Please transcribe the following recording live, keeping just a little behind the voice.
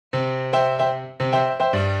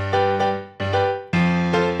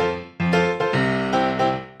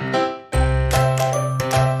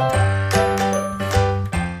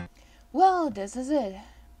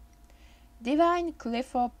find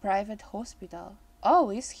Clifford Private Hospital. Oh,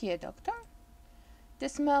 is he a doctor? The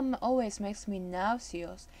smell always makes me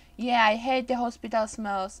nauseous. Yeah, I hate the hospital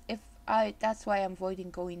smells. That's why I'm avoiding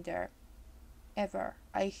going there. Ever.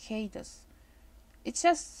 I hate this. It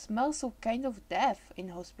just smells so kind of death in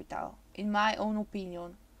hospital, in my own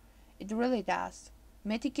opinion. It really does.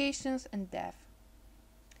 Medications and death.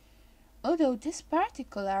 Although this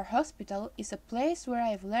particular hospital is a place where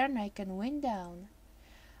I've learned I can wind down.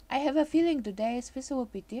 I have a feeling today's visit will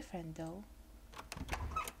be different though.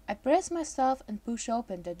 I brace myself and push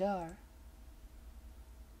open the door.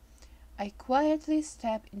 I quietly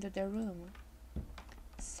step into the room.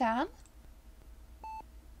 Sam?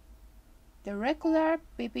 The regular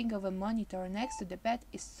beeping of a monitor next to the bed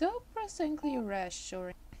is surprisingly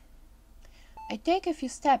reassuring. I take a few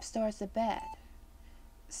steps towards the bed.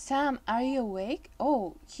 Sam, are you awake?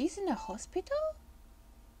 Oh, he's in a hospital?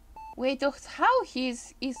 Wait, how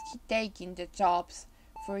is he taking the jobs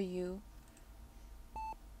for you?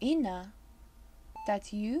 Ina,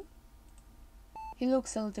 that you? He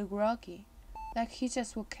looks a little groggy, like he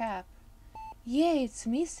just woke up. Yeah, it's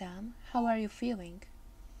me, Sam. How are you feeling?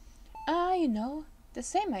 You know, the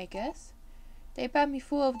same, I guess. They pumped me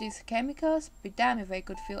full of these chemicals. Be damned if I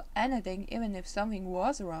could feel anything, even if something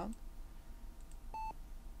was wrong.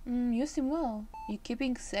 You seem well. You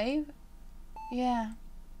keeping safe? Yeah.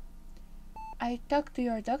 I talked to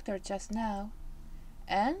your doctor just now.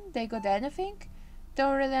 And they got anything?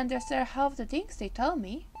 Don't really understand half the things they told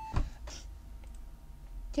me.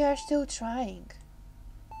 They are still trying.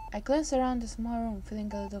 I glance around the small room,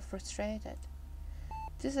 feeling a little frustrated.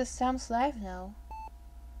 This is Sam's life now.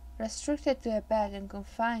 Restricted to a bed and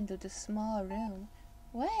confined to this small room.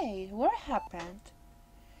 Wait, what happened?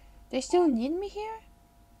 They still need me here?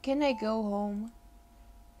 Can I go home?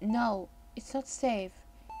 No, it's not safe.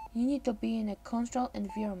 You need to be in a controlled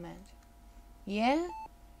environment. Yeah?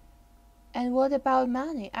 And what about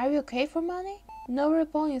money? Are you okay for money? No real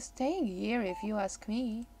point in staying here if you ask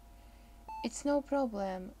me. It's no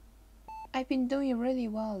problem. I've been doing really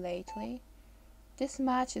well lately. This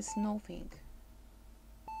much is nothing.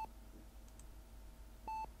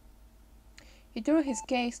 He drew his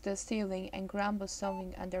gaze to the ceiling and grumbled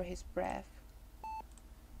something under his breath.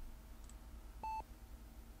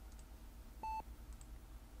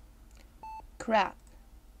 Crap.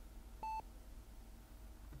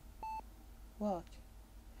 What?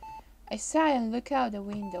 I sigh and look out the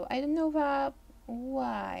window. I don't know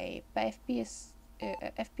why, but FPS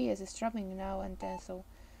is dropping now and then, so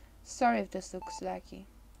sorry if this looks lucky.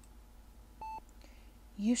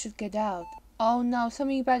 You should get out. Oh no,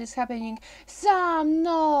 something bad is happening. Sam,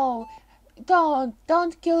 no!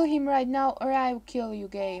 Don't kill him right now or I will kill you,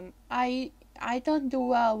 game. I don't do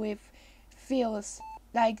well with feels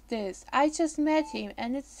like this. I just met him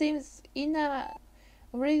and it seems Ina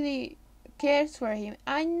really cares for him.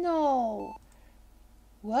 I know.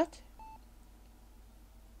 What?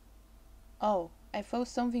 Oh, I thought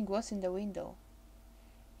something was in the window.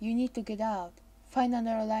 You need to get out. Find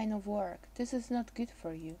another line of work. This is not good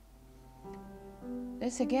for you.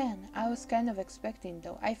 This again, I was kind of expecting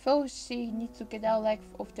though. I thought she needs to get out like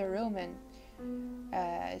of the room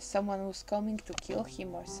and someone was coming to kill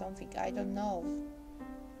him or something. I don't know.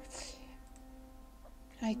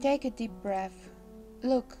 I take a deep breath.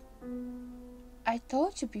 Look, I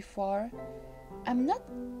told you before, I'm not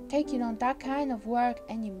taking on that kind of work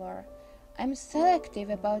anymore. I'm selective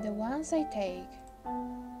about the ones I take.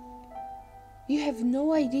 You have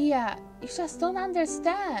no idea. You just don't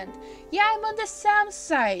understand. Yeah, I'm on the Sam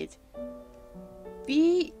side.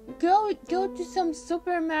 Go to some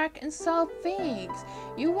supermarket and sell things.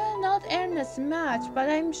 You will not earn as much, but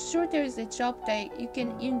I'm sure there is a job that you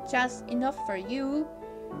can earn just enough for you.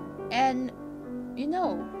 And, you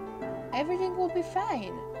know, everything will be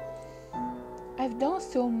fine. I've done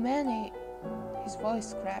so many. His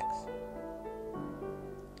voice cracks.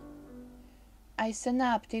 I stand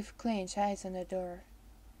up, teeth clenched, eyes on the door.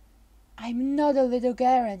 I'm not a little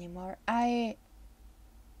girl anymore. Oh,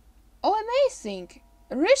 amazing!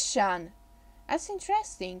 Russian! That's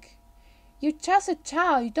interesting. You're just a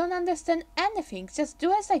child. You don't understand anything. Just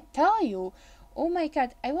do as I tell you. Oh my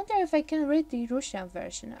god, I wonder if I can read the Russian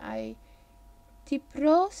version. Ty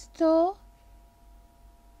prosto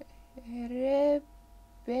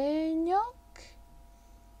rebeniok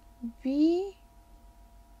bi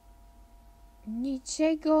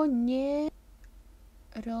niczego nie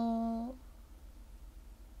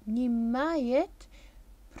majet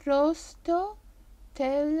prosto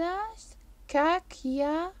teraz jak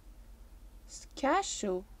ja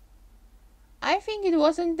skaszu. I think it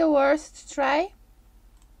wasn't the worst try.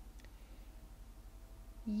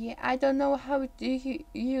 Yeah, I don't know how do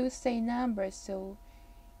you say numbers, so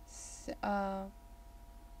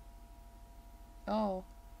oh,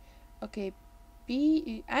 okay.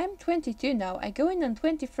 I'm 22 now. I go in on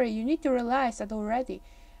 23. You need to realize that already.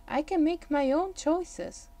 I can make my own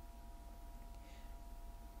choices.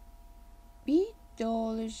 Be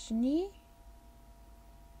должны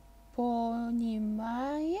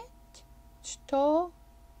понимать, что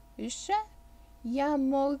же я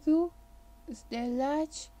могу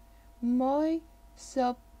сделать мой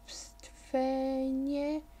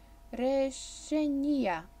собственное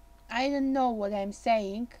решение. I don't know what I'm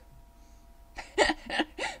saying.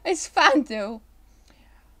 It's fun though.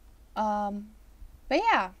 But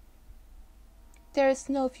yeah, there is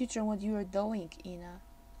no future in what you are doing, Ina.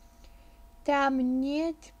 Tam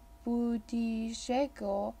нет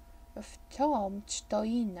будущего в том, что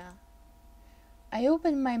Ina. I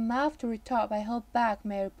opened my mouth to retort, but I held back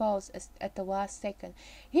my repulse at the last second.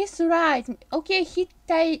 He's right. Okay, he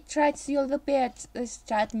tried to see a little bit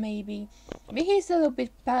chat maybe. Maybe he's a little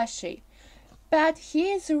bit pushy. But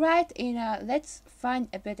he is right in let's find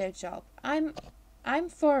a better job. I'm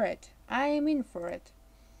for it. I am in for it.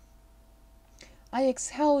 I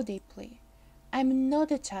exhale deeply. I'm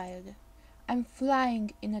not a child. I'm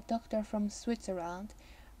flying in a doctor from Switzerland.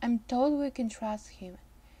 I'm told we can trust him.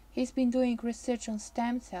 He's been doing research on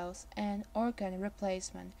stem cells and organ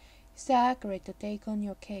replacement. He's accurate to take on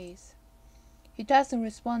your case. He doesn't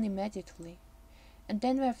respond immediately. And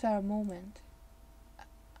then after a moment,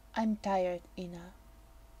 I'm tired, Ina.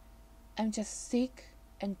 I'm just sick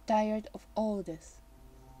and tired of all this.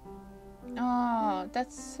 Oh,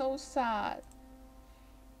 that's so sad.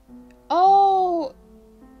 Oh,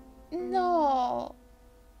 no.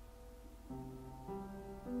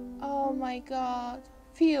 Oh my god.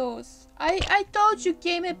 Fuse. I told you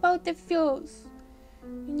game about the fuse.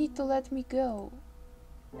 You need to let me go.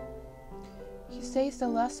 He says the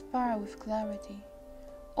last part with clarity,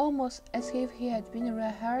 almost as if he had been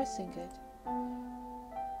rehearsing it.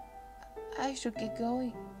 I should get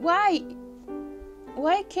going. Why?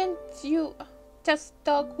 Why can't you just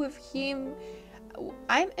talk with him?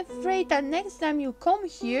 I'm afraid that next time you come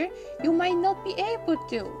here, you might not be able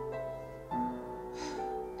to.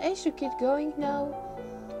 I should get going now.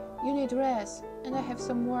 You need rest, and I have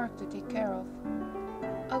some work to take care of.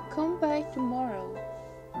 I'll come by tomorrow.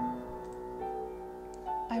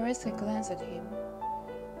 I risk a glance at him,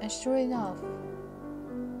 and sure enough,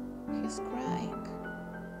 he's crying.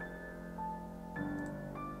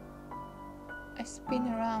 I spin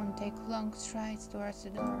around and take long strides towards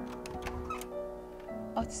the door.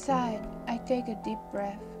 Outside, I take a deep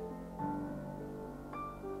breath.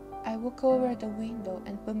 I walk over the window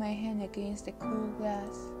and put my hand against the cool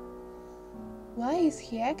glass. Why is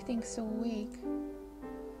he acting so weak?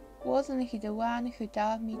 Wasn't he the one who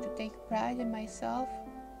taught me to take pride in myself?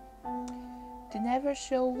 To never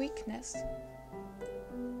show weakness?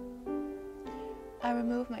 I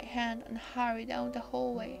remove my hand and hurry down the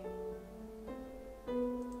hallway.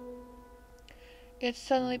 It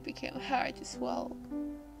suddenly became hard to swallow.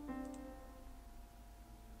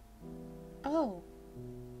 Oh,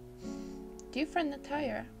 different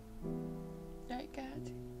attire. I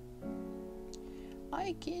got.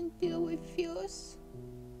 I can't deal with fears.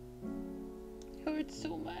 Hurts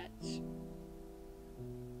so much.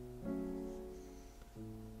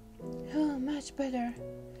 Oh, much better.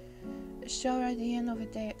 A shower at the end of the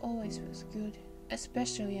day always feels good,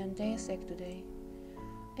 especially on days like today.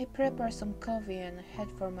 I prepare some coffee and head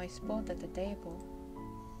for my spot at the table.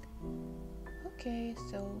 Okay,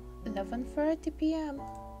 so 11:30 p.m.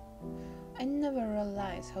 I never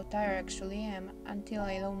realized how tired I actually am until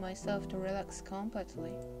I allow myself to relax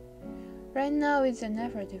completely. Right now it's an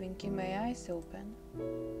effort to even keep my eyes open.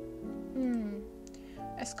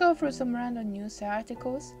 I scroll through some random news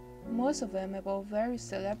articles, most of them about various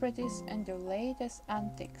celebrities and their latest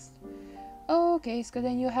antics. Oh, okay, he's got a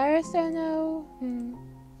new hairstyle now.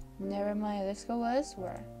 Never mind, let's go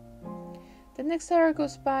elsewhere. The next hour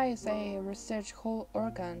goes by as I research whole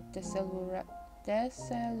organ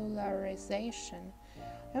decellularization.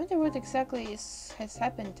 I wonder what exactly has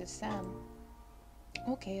happened to Sam.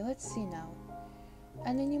 Okay, let's see now.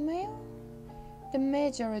 And an email? The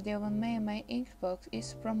majority of the mail in my inbox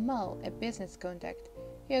is from Mal, a business contact.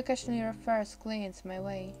 He occasionally refers clients my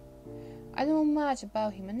way. I don't know much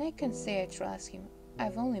about him and I can't say I trust him.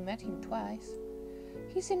 I've only met him twice.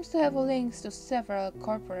 He seems to have links to several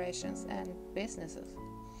corporations and businesses.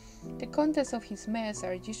 The contents of his mails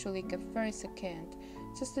are usually kept very succinct,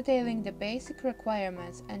 just detailing the basic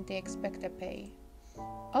requirements and the expected pay.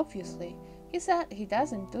 Obviously, he said he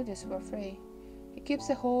doesn't do this for free. He keeps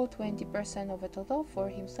a whole 20% of the total for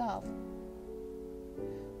himself.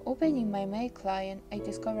 Opening my mail client, I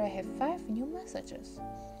discover I have 5 new messages.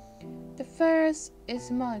 The first is a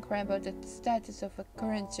small inquiry about the status of a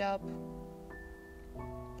current job.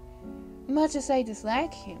 Much as I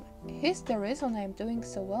dislike him, he's the reason I'm doing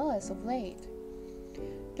so well as of late.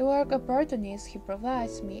 The work opportunities he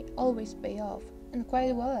provides me always pay off, and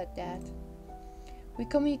quite well at that. We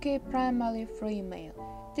communicate primarily through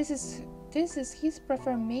email. This is his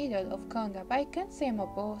preferred method of contact, but I can't say I'm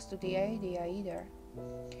opposed to the idea either.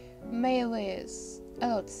 Mail is a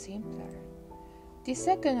lot simpler. The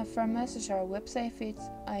second and third message are website feeds.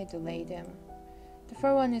 I delete them. The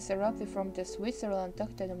third one is a reply from the Switzerland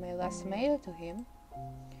doctor to my last mail to him.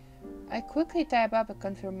 I quickly type up a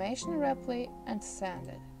confirmation reply and send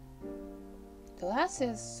it. The last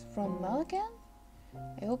is from Mel again?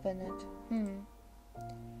 I open it.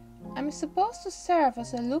 I'm supposed to serve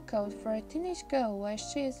as a lookout for a teenage girl while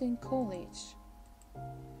she is in college.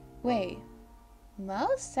 Wait,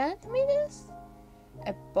 Mel sent me this?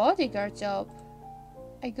 A bodyguard job?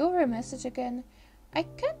 I go over a message again. I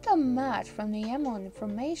can't tell much from the amount of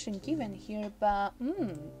information given here, but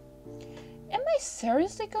am I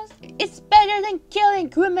seriously It's better than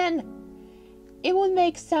killing women! It would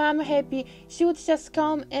make Sam happy. She would just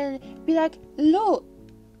come and be like,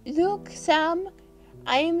 Look, Sam,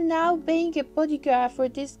 I am now being a bodyguard for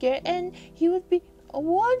this girl, and he would be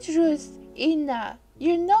wondrous, Ina.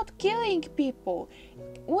 You're not killing people.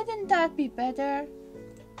 Wouldn't that be better?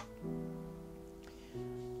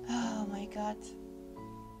 Oh my god.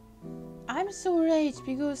 I'm so raged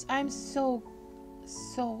because I'm so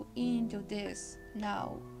into this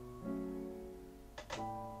now.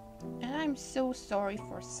 And I'm so sorry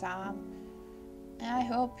for Sam. And I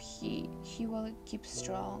hope he will keep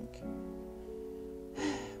strong.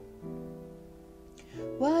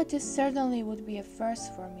 Well, this certainly would be a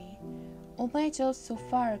first for me. All my jobs so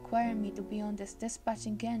far require me to be on this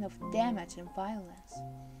dispatching end of damage and violence.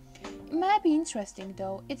 It might be interesting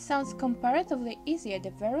though, it sounds comparatively easy at the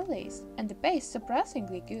very least, and the pay is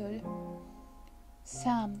surprisingly good.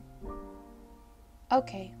 Sam.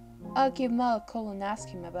 Okay, I'll give Mel a call and ask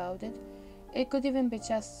him about it. It could even be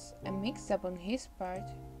just a mix-up on his part.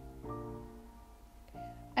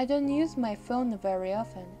 I don't use my phone very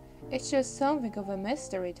often. It's just something of a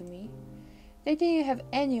mystery to me. They didn't have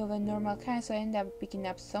any of the normal kind, so I end up picking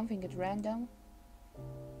up something at random.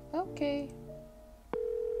 Okay.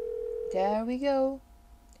 There we go.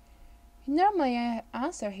 Normally I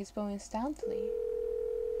answer his phone instantly.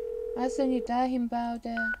 As soon as you tell him about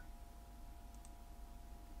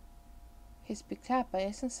he's picked up but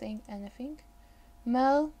isn't saying anything.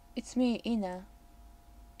 Mel, it's me, Ina.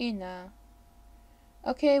 Ina.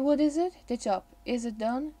 Okay, what is it? The job. Is it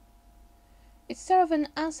done? It's sort of an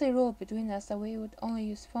unsay rule between us that we would only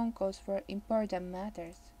use phone calls for important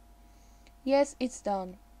matters. Yes, it's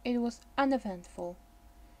done. It was uneventful.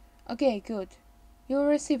 Okay, good. You'll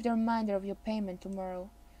receive the reminder of your payment tomorrow.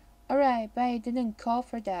 Alright, but I didn't call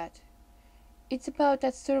for that. It's about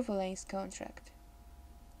that surveillance contract.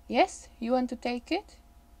 Yes, you want to take it?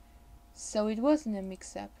 So it wasn't a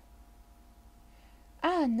mix-up.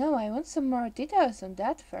 Ah, no, I want some more details on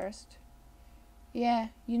that first. Yeah,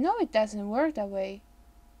 you know it doesn't work that way.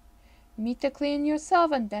 Meet the client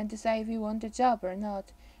yourself and then decide if you want the job or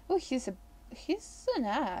not. Oh, he's an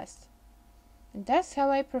ass. And that's how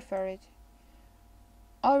I prefer it.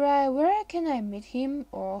 Alright, where can I meet him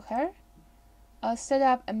or her? I'll set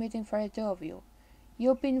up a meeting for the two of you.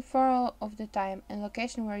 You'll be informed of the time and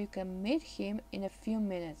location where you can meet him in a few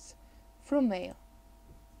minutes. Through mail.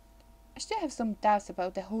 I still have some doubts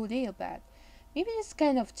about the whole deal, but maybe this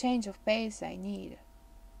kind of change of pace I need.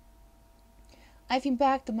 I've been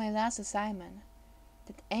back to my last assignment.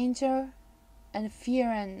 That anger and fear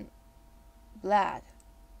and blood.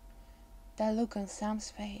 That look on Sam's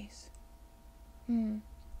face.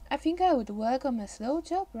 I think I would welcome a slow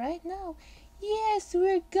job right now. Yes,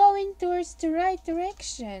 we're going towards the right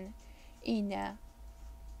direction, Ina.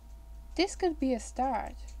 This could be a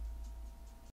start.